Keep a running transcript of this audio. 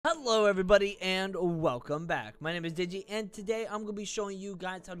Hello everybody and welcome back. My name is Digi and today I'm going to be showing you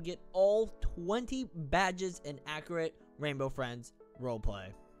guys how to get all 20 badges in Accurate Rainbow Friends Roleplay.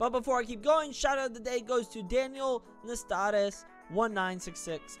 But before I keep going, shout out of the day goes to Daniel Nestatis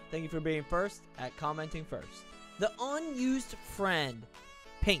 1966. Thank you for being first at commenting first. The unused friend,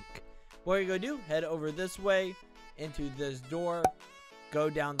 pink. What you're going to do, head over this way into this door, go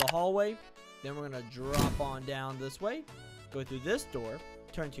down the hallway, then we're going to drop on down this way, go through this door,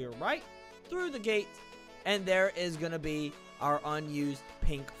 turn to your right, through the gate, and there is gonna be our unused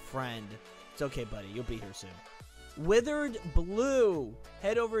pink friend. It's okay, buddy, you'll be here soon. Withered blue.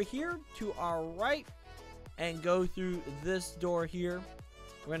 Head over here to our right and go through this door here.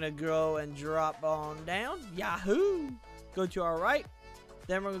 We're gonna go and drop on down. Yahoo! Go to our right.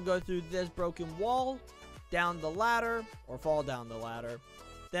 Then we're gonna go through this broken wall, down the ladder, or fall down the ladder.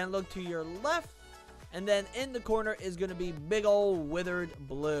 Then look to your left. And then in the corner is going to be big old withered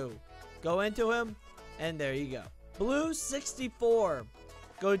blue. Go into him, and there you go. Blue 64.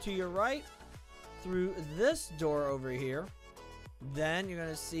 Go to your right through this door over here. Then you're going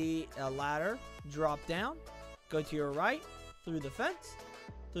to see a ladder drop down. Go to your right through the fence,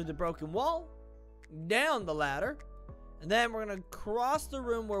 through the broken wall, down the ladder. And then we're going to cross the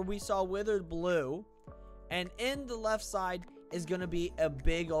room where we saw withered blue. And in the left side is going to be a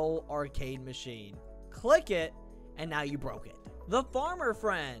big old arcade machine. Click it, and now you broke it. The farmer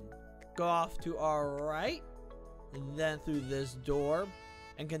friend. Go off to our right, and then through this door,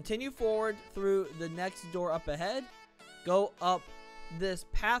 and continue forward through the next door up ahead. Go up this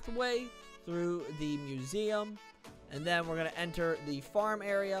pathway through the museum, and then we're going to enter the farm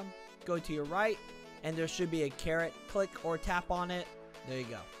area. Go to your right, and there should be a carrot. Click or tap on it. There you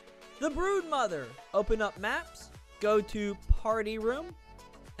go. The broodmother. Open up maps. Go to party room.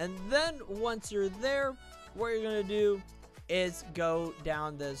 And then once you're there, what you're going to do is go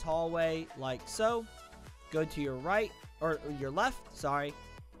down this hallway like so. Go to your right, or your left, sorry.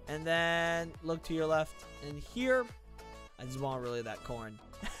 And then look to your left and here. I just want really that corn.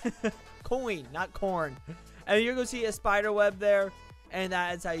 Coin, not corn. And you're going to see a spider web there. And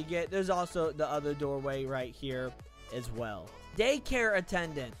that is how you get. There's also the other doorway right here as well. Daycare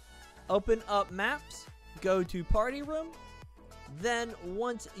attendant. Open up maps. Go to party room. Then,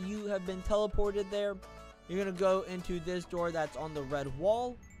 once you have been teleported there, you're going to go into this door that's on the red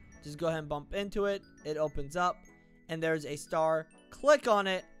wall. Just go ahead and bump into it. It opens up, and there's a star. Click on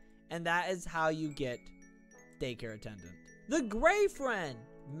it, and that is how you get daycare attendant. The gray friend.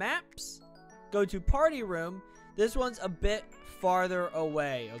 Maps. Go to party room. This one's a bit farther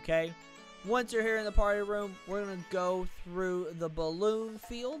away, okay? Once you're here in the party room, we're going to go through the balloon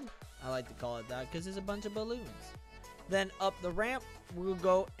field. I like to call it that because there's a bunch of balloons. Then up the ramp, we'll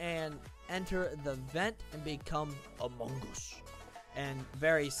go and enter the vent and become Among Us. And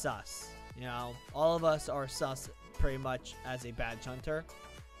very sus. You know, all of us are sus pretty much as a badge hunter.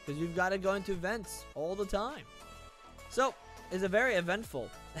 Because we've got to go into vents all the time. So, it's a very eventful.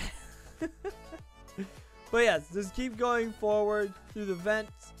 But yes, just keep going forward through the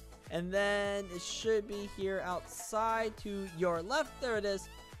vents. And then it should be here outside to your left. There it is.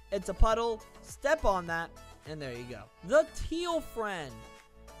 It's a puddle. Step on that. And there you go. The teal friend.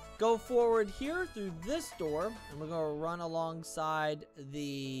 Go forward here through this door. And we're going to run alongside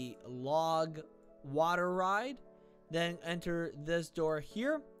the log water ride. Then enter this door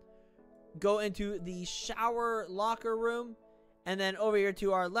here. Go into the shower locker room. And then over here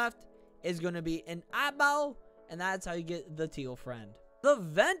to our left is going to be an eyeball. And that's how you get the teal friend. The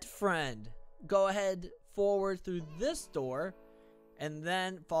vent friend. Go ahead forward through this door. And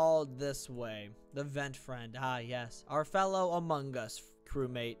then follow this way. The vent friend. Ah, yes. Our fellow Among Us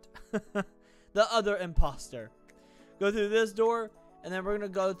crewmate. The other imposter. Go through this door. And then we're going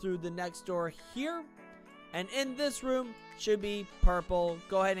to go through the next door here. And in this room should be purple.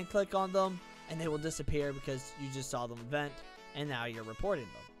 Go ahead and click on them. And they will disappear because you just saw them vent. And now you're reporting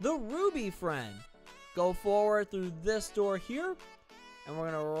them. The ruby friend. Go forward through this door here. And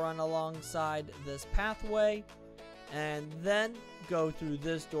we're going to run alongside this pathway. And then go through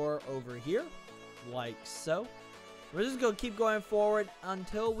this door over here, like so. We're just going to keep going forward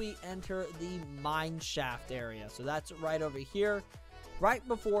until we enter the mine shaft area. So that's right over here, right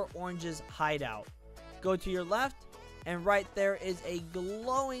before Orange's hideout. Go to your left, and right there is a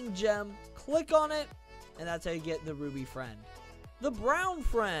glowing gem. Click on it, and that's how you get the ruby friend. The brown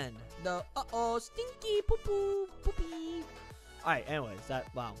friend. The stinky poo-poo, poopy. Alright, anyways,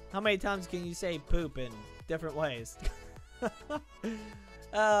 wow. How many times can you say poop in different ways?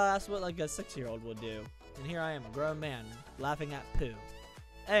 That's what like a 6-year-old would do. And here I am, a grown man, laughing at poo.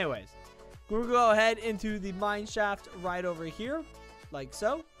 Anyways, we'll go ahead into the mine shaft right over here, like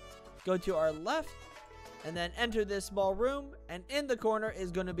so. go to our left, and then enter this small room, and in the corner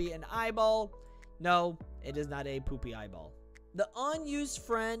is going to be an eyeball. No, it is not a poopy eyeball. The unused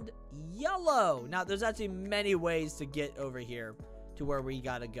friend, yellow. Now, there's actually many ways to get over here to where we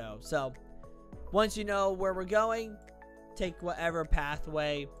gotta go. So, once you know where we're going, take whatever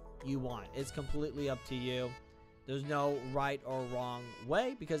pathway you want. It's completely up to you. There's no right or wrong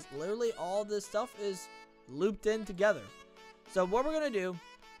way because literally all this stuff is looped in together. So, what we're gonna do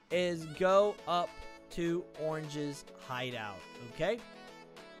is go up to Orange's hideout, okay?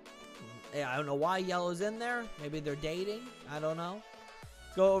 Yeah, I don't know why yellow's in there. Maybe they're dating. I don't know.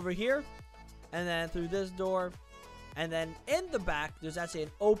 Go over here, and then through this door, and then in the back, there's actually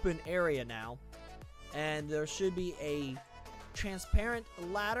an open area now, and there should be a transparent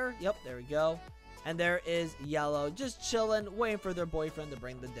ladder. Yep, there we go. And there is yellow, just chilling, waiting for their boyfriend to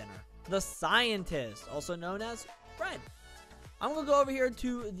bring the dinner. The scientist, also known as Fred. I'm gonna go over here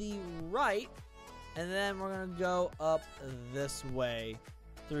to the right, and then we're gonna go up this way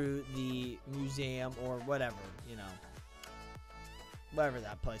through the museum or whatever, you know, whatever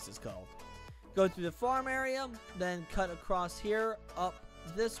that place is called. Go through the farm area, then cut across here, up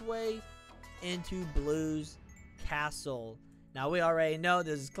this way into Blue's castle. Now, we already know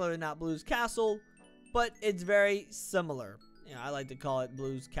this is clearly not Blue's castle, but it's very similar. You know, I like to call it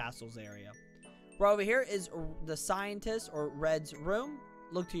Blue's castle's area. Right over here is the scientist or Red's room.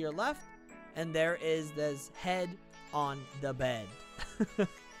 Look to your left, and there is this head on the bed.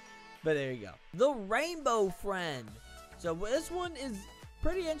 But there you go. The rainbow friend. So this one is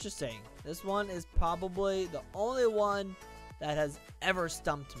pretty interesting. This one is probably the only one that has ever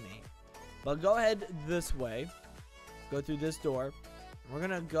stumped me. But go ahead this way. Go through this door. We're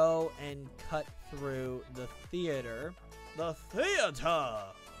going to go and cut through the theater. The theater!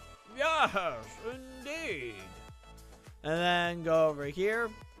 Yes, indeed. And then go over here.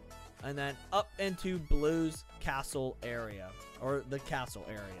 And then up into Blue's castle area. Or the castle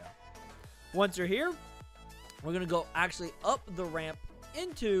area. Once you're here, we're going to go actually up the ramp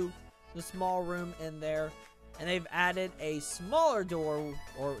into the small room in there. And they've added a smaller door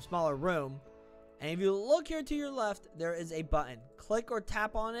or smaller room. And if you look here to your left, there is a button. Click or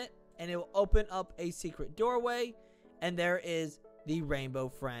tap on it, and it will open up a secret doorway. And there is the rainbow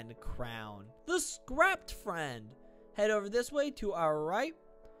friend crown. The scrapped friend. Head over this way to our right.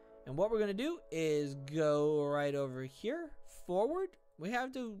 And what we're going to do is go right over here, forward. We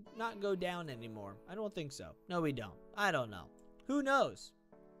have to not go down anymore. I don't think so. No, we don't. I don't know. Who knows?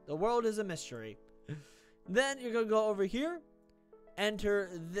 The world is a mystery. Then you're going to go over here.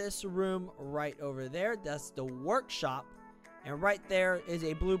 Enter this room right over there. That's the workshop. And right there is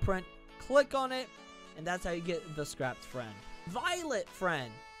a blueprint. Click on it. And that's how you get the scrapped friend. Violet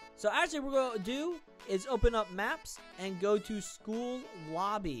friend. So actually what we're going to do is open up maps and go to school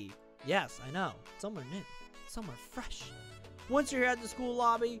lobby. Yes, I know. Somewhere new. Somewhere fresh. Once you're here at the school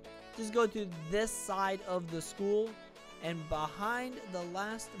lobby, just go to this side of the school, and behind the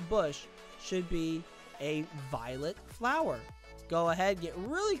last bush should be a violet flower. Go ahead, get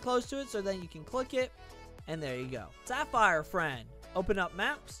really close to it so then you can click it, and there you go. Sapphire friend. Open up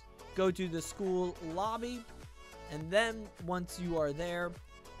maps, go to the school lobby, and then once you are there,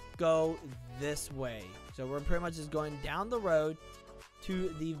 go this way. So we're pretty much just going down the road to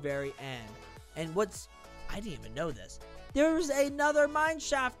the very end. And I didn't even know this. There's another mine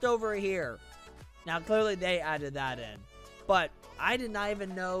shaft over here. Now, clearly they added that in. But I did not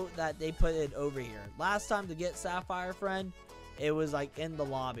even know that they put it over here. Last time to get Sapphire Friend, it was like in the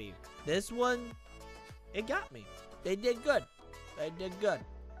lobby. This one, it got me. They did good. They did good.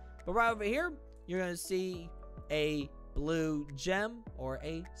 But right over here, you're going to see a blue gem or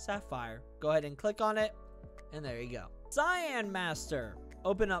a sapphire. Go ahead and click on it. And there you go. Cyan Master.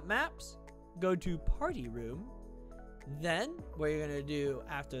 Open up maps. Go to party room. Then what you're going to do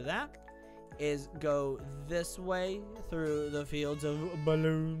after that is go this way through the fields of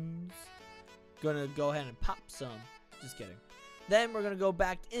balloons. Gonna go ahead and pop some. Just kidding. Then we're going to go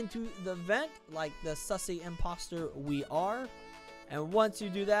back into the vent like the sussy imposter we are. And once you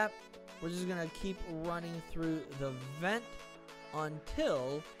do that, we're just going to keep running through the vent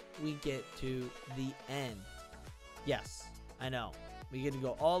until we get to the end. Yes, I know. We get to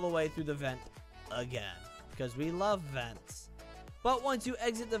go all the way through the vent again because we love vents. But once you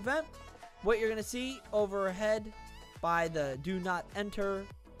exit the vent, what you're going to see overhead by the do not enter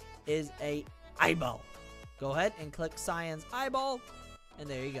is a eyeball. Go ahead and click Cyan's eyeball, and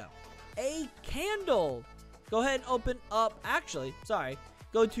there you go. A candle. Go ahead and open up, actually, sorry,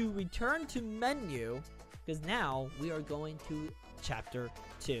 go to return to menu, because now we are going to chapter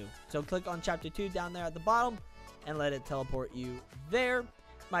 2. So click on chapter 2 down there at the bottom, and let it teleport you there.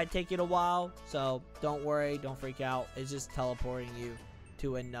 Might take it a while, so don't worry, don't freak out. It's just teleporting you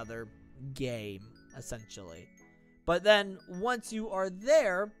to another game, essentially. But then, once you are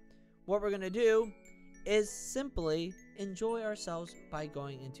there, what we're going to do is simply enjoy ourselves by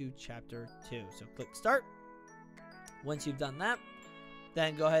going into chapter 2. So click start. Once you've done that,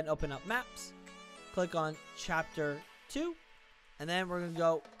 then go ahead and open up maps. Click on chapter 2. And then we're going to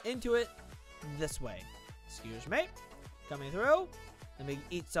go into it this way. Excuse me. Coming through. Let me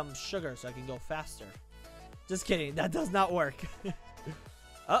eat some sugar so I can go faster. Just kidding. That does not work.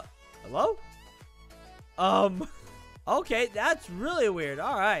 Oh, hello? Okay, that's really weird.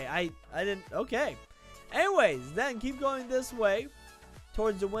 Alright, I didn't, okay. Anyways, then keep going this way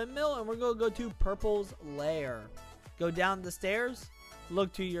towards the windmill, and we're going to go to Purple's lair. Go down the stairs,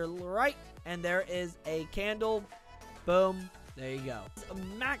 look to your right, and there is a candle. Boom, there you go.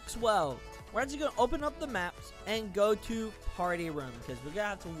 Maxwell. We're actually going to open up the maps and go to party room, because we're going to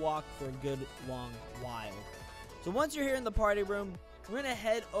have to walk for a good long while. So once you're here in the party room, we're going to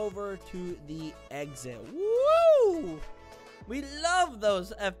head over to the exit. Woo! We love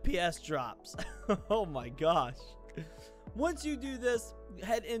those FPS drops. Oh my gosh. Once you do this,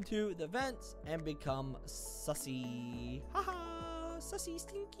 head into the vents and become sussy. Haha, sussy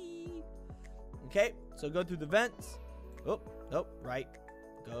stinky. Okay, so go through the vents. Oh, right.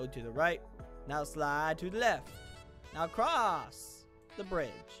 Go to the right. Now slide to the left. Now cross the bridge.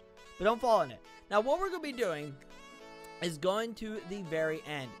 But don't fall in it. Now what we're going to be doing is going to the very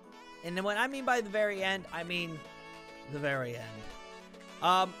end. And then what I mean by the very end, I mean the very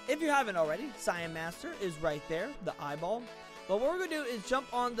end. If you haven't already, Cyan Master is right there, the eyeball. But what we're going to do is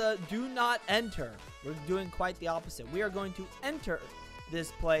jump on the do not enter. We're doing quite the opposite. We are going to enter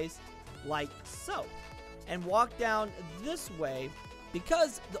this place like so. And walk down this way,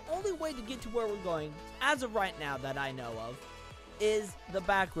 because the only way to get to where we're going, as of right now that I know of, is the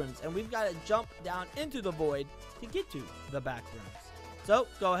back rooms. And we've got to jump down into the void to get to the back rooms. So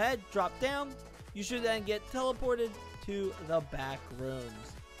go ahead, drop down. You should then get teleported to the back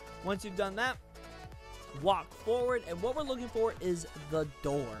rooms. Once you've done that, walk forward, and what we're looking for is the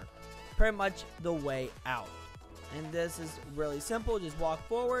door. Pretty much the way out. And this is really simple. Just walk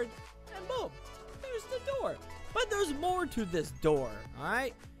forward and boom, there's the door. But there's more to this door,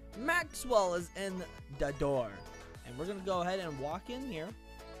 alright? Maxwell is in the door. And we're gonna go ahead and walk in here.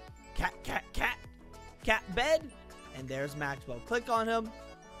 Cat bed. And there's Maxwell. Click on him.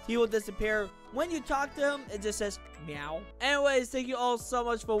 He will disappear. When you talk to him, it just says meow. Anyways, thank you all so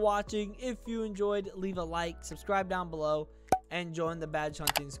much for watching. If you enjoyed, leave a like, subscribe down below, and join the badge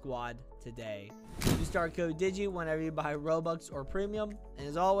hunting squad today. Use start code Digi whenever you buy Robux or Premium. And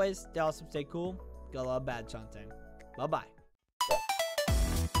as always, stay awesome, stay cool. Go love badge hunting. Bye-bye.